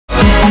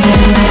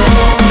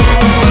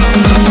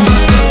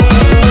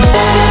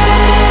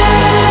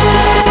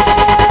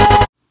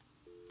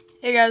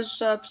guys,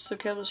 what's up? It's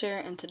Kibbles here,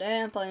 and today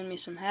I'm playing me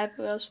some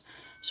Happy Wheels.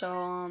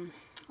 So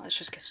let's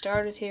just get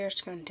started here.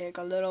 It's gonna take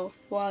a little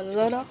while to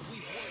load up,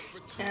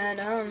 and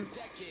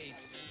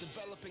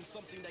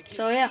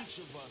so yeah,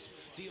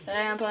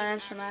 today I'm playing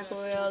some Happy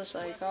Wheels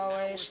like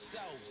always.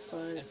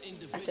 But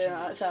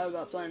I thought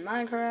about playing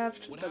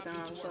Minecraft, but then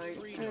I was like,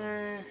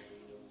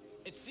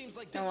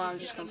 no, I'm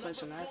just gonna play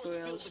some Happy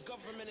Wheels.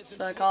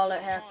 So I called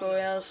it Happy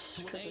Wheels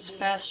because it's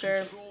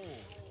faster.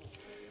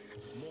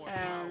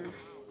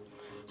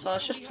 So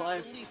let's just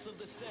play.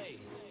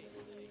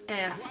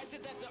 Yeah.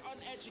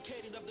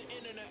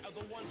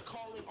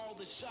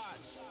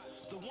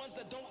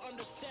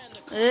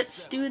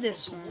 Let's do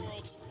this one.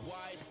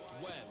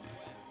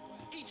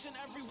 Each and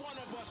every one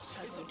of us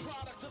is a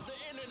product of the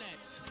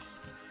internet.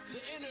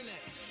 The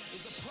internet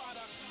is a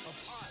product of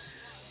us.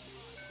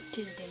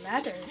 Tuesday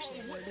matters, dude.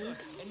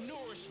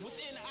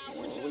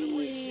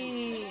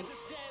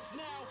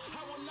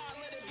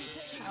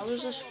 How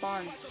is this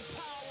fun?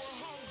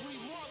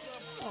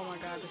 Oh my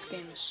god, this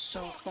game is so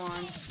fun.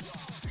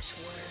 I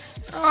swear.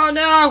 Oh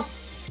no!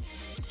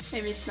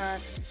 Maybe it's not.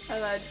 I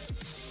lied.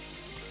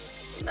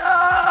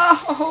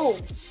 No!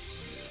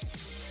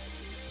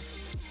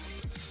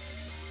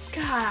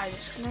 God,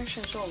 this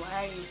connection is so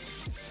laggy.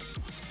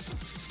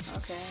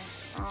 Okay,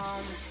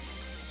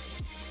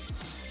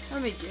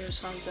 let me do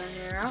something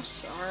here. I'm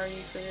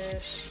sorry for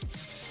this.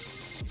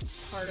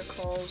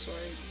 Particles,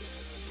 like,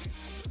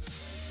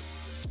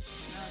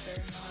 not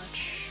very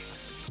much.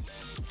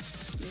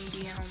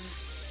 Medium.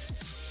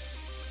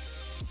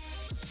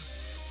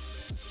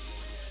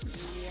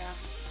 Yeah.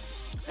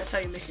 That's how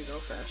you make it go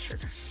faster.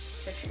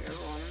 If you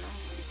ever want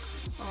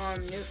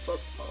to know. New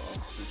football.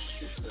 Let's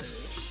choose this.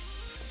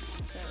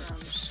 That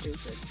round is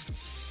stupid.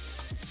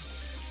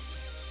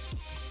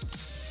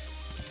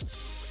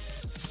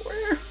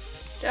 Where?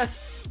 Death.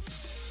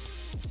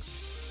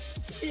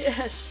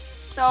 Yes.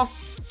 No.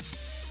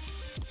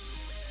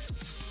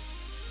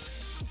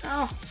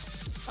 No.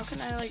 How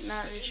can I, like,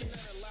 not reach it?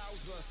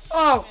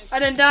 Oh, I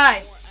didn't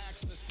die.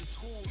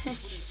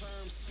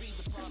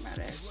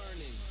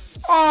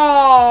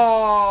 Oh.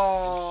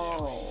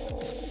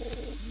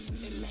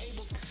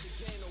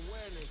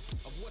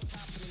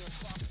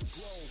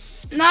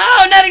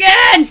 No, not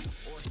again.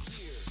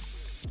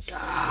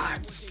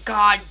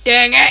 God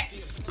dang it.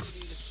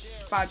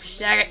 5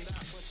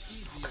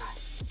 seconds. Oh, God.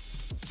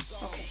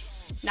 Okay.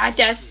 Not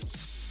death.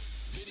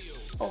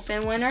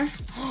 Open winner.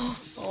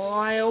 Oh,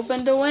 I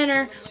opened the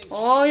winner.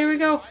 Oh, here we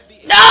go.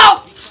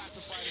 No!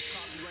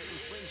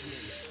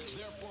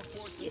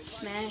 Get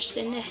smashed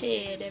in the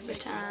head every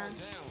time.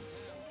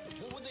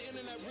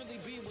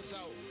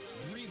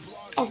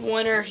 A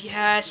winner,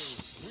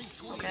 yes.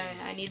 Okay,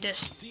 I need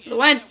this for the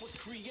win.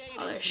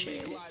 Other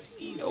shit.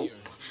 Nope.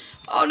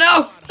 Oh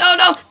no! No,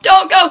 no!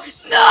 Don't go!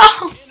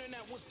 No!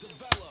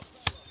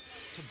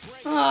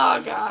 Oh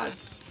god.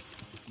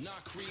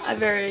 I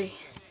very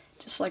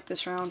dislike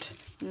this round.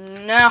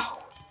 No.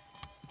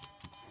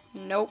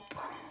 Nope.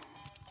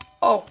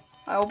 Oh,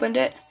 I opened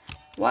it.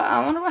 What?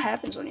 I wonder what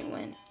happens when you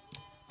win.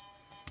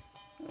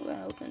 Oh,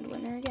 I opened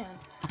winner again.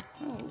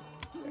 Oh,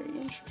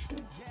 very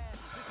interesting.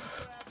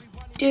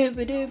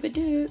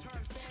 Dooba-dooba-doo.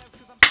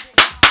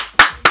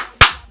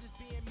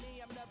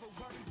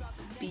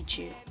 Beat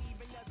you.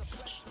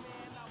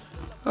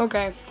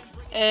 Okay.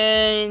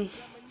 And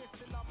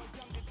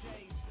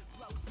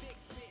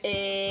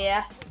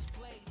yeah.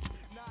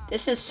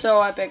 This is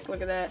so epic.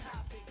 Look at that.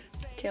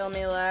 Kill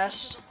me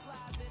last.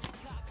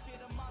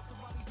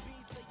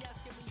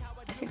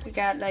 I think we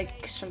got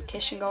like some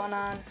kissing going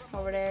on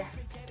over there.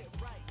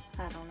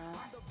 I don't know.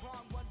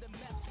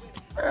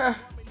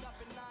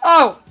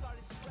 Oh!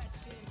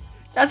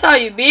 That's how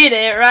you beat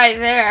it right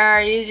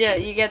there. You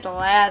get the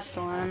last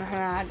one.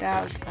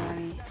 That was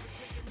funny.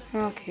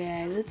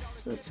 Okay,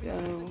 let's go.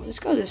 Let's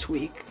go this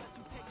week.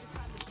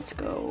 Let's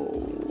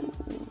go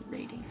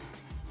rating.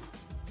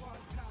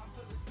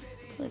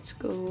 Let's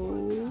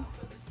go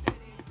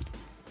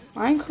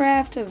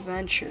Minecraft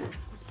Adventure.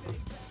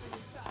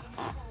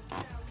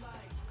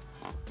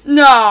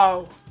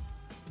 No!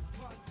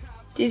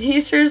 Did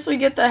he seriously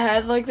get the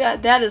head like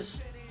that? That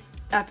is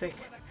epic.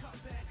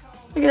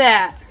 Look at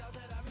that.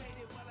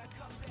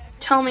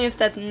 Tell me if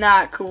that's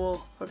not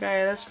cool.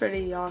 Okay, that's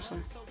pretty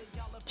awesome.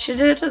 Should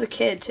do it to the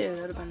kid too.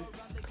 That would have been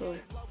cool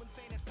if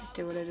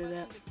they would have did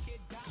that.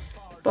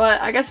 But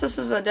I guess this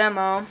is a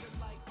demo,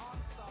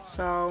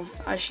 so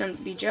I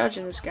shouldn't be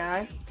judging this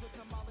guy.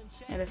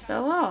 And it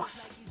fell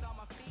off.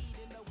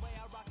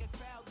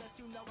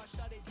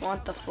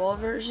 Want the full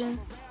version?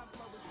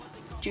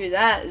 Dude,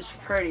 that is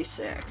pretty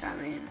sick. I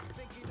mean,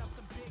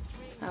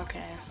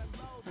 okay.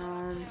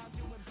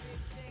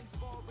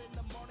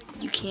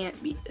 You can't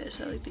beat this.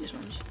 I like these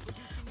ones.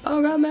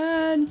 Oh god,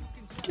 man,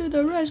 to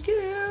the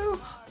rescue!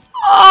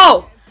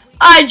 Oh,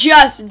 I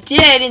just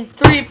did in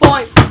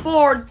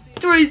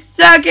 3.43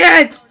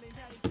 seconds.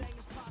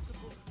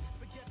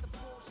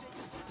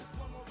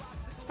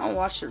 I'll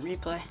watch the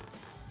replay.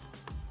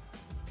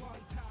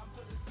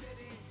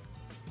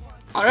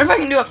 I wonder if I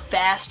can do it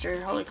faster.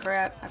 Holy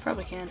crap, I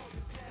probably can.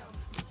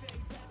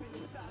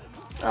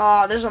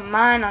 Oh, there's a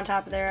mine on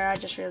top of there. I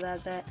just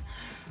realized that.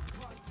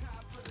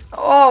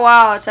 Oh,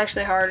 wow. It's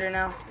actually harder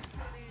now.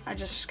 I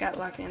just got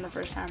lucky in the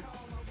first time.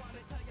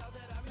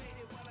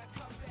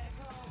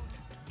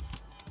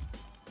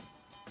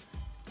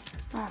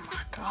 Oh,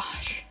 my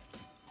gosh.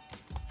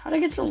 How'd I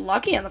get so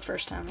lucky on the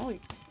first time? Holy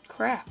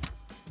crap.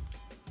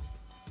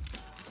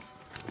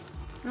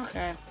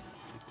 Okay.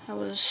 That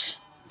was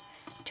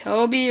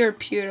Toby or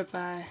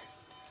PewDiePie.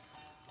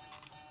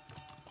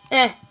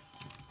 Eh.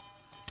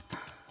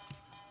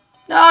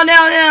 No,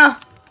 no, no.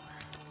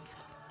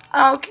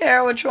 I don't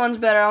care which one's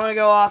better. I'm gonna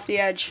go off the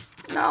edge.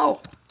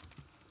 No.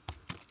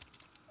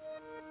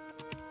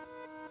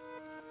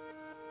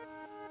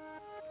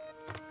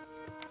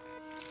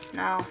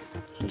 Now,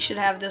 you should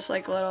have this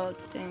like little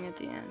thing at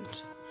the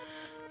end.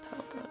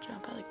 Pogo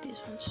jump. I like these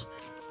ones.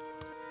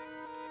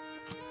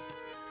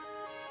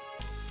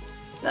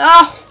 No.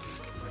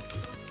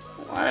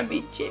 I wanna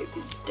be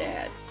JP's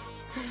dad.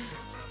 I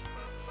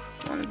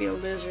don't wanna be a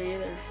loser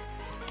either.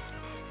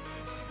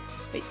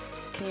 Wait,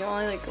 can you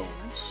only like go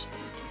once? Or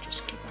you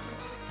just keep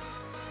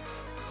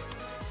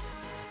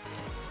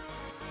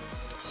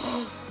on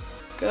going.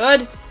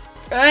 Good.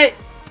 Great.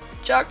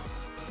 Chuck.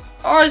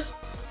 Horse.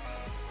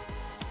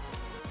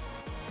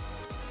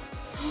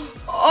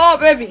 Oh,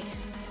 baby.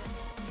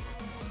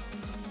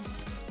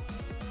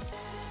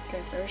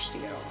 Okay, first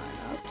you gotta line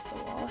up to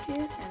the wall here,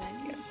 and then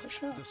you gotta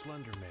push up. The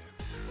Slender Man.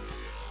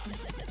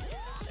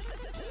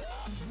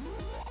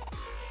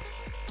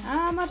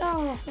 I'm a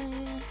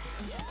dolphin.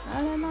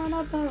 I'm on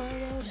a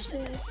pogo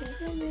stick.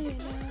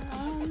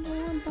 I'm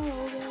doing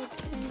pogo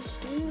things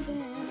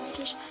today. I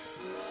just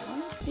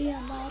wanna be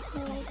on my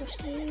pogo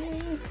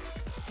stick.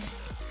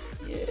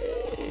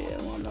 Yeah,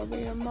 I wanna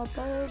be on my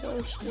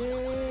pogo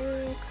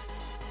stick.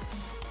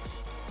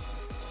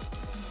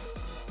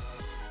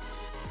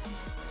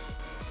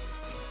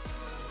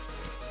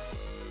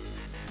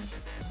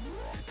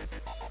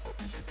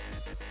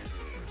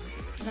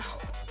 No.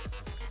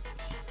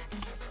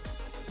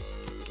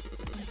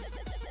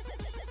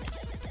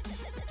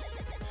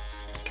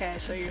 Okay,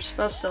 so you're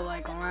supposed to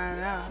like line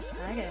up.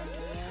 I can't do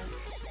that.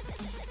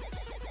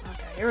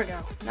 Okay, here we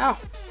go. No.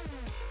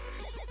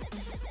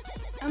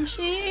 I'm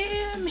sure.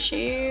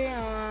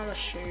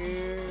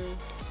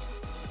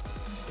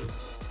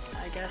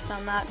 I guess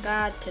I'm not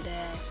God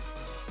today.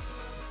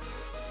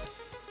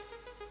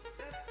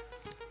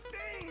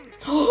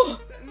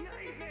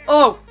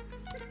 Oh!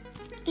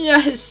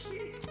 Yes!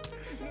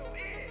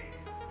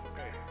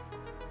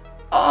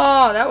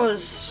 Oh, that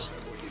was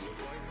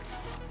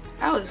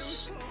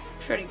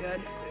pretty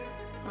good.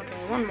 Okay,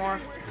 one more.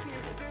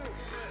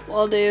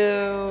 We'll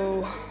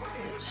do,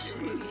 let's see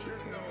here.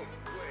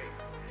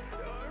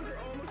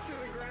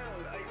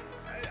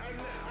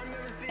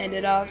 End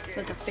it off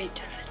with a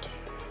fatality.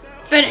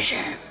 Finish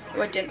him!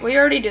 What, didn't we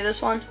already do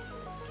this one?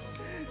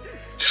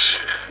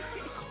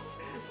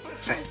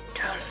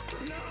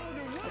 Fatality.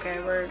 Okay,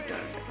 we're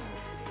done.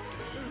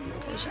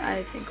 Because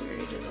I think we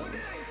already did that one.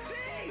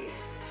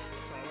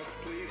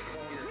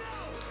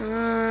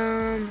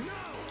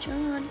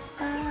 John,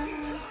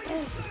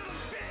 hey.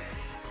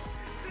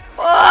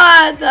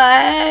 What the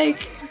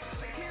heck?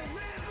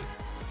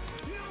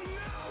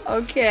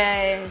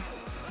 Okay.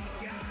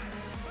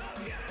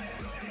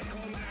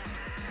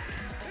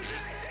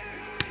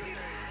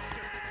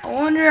 I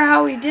wonder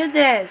how we did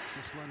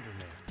this.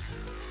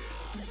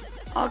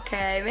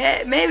 Okay,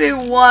 maybe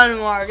one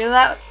more,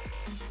 cause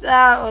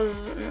that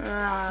was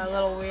a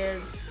little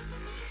weird.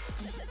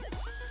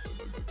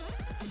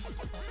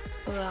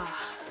 Ugh.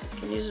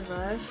 Can you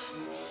survive?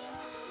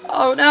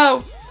 Oh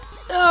no!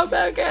 No,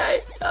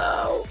 okay,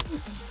 no.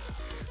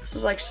 This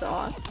is like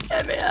Saw.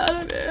 Get me out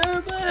of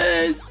here,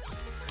 please!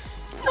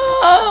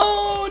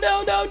 No!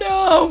 No, no,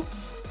 no!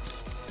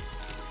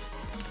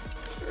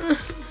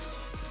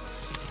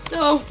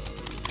 No!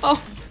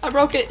 Oh, I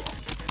broke it!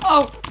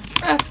 Oh,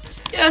 crap!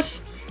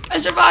 Yes! I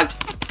survived!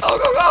 Go,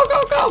 go, go,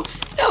 go, go!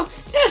 No!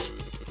 Yes!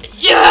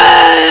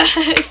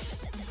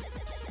 Yes!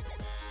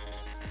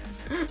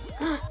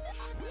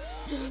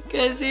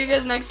 Okay, see you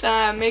guys next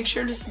time. Make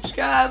sure to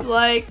subscribe,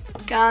 like,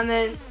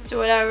 comment, do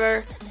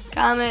whatever.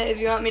 Comment if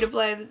you want me to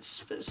play a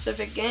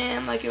specific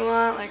game like you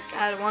want. Like, I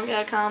had one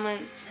guy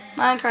comment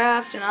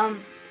Minecraft, and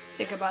I'm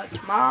thinking about it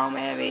tomorrow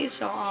maybe.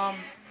 So,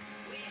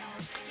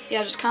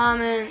 yeah, just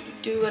comment,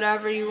 do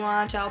whatever you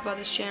want to help out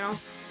this channel.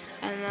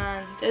 And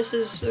then this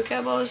is Luke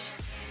Ebos,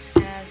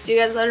 and see you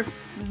guys later.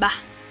 Bye.